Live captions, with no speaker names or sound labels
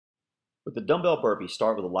With the dumbbell burpee,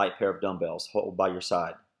 start with a light pair of dumbbells. Hold by your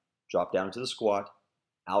side. Drop down into the squat,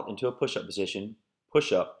 out into a push-up position,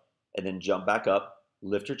 push up, and then jump back up.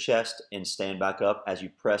 Lift your chest and stand back up as you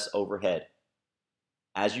press overhead.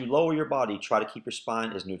 As you lower your body, try to keep your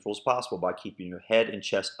spine as neutral as possible by keeping your head and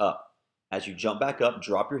chest up. As you jump back up,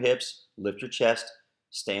 drop your hips, lift your chest,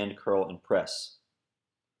 stand, curl, and press.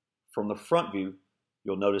 From the front view,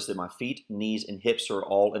 you'll notice that my feet, knees, and hips are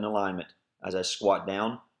all in alignment. As I squat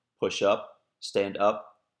down, push up, stand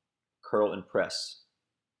up, curl, and press.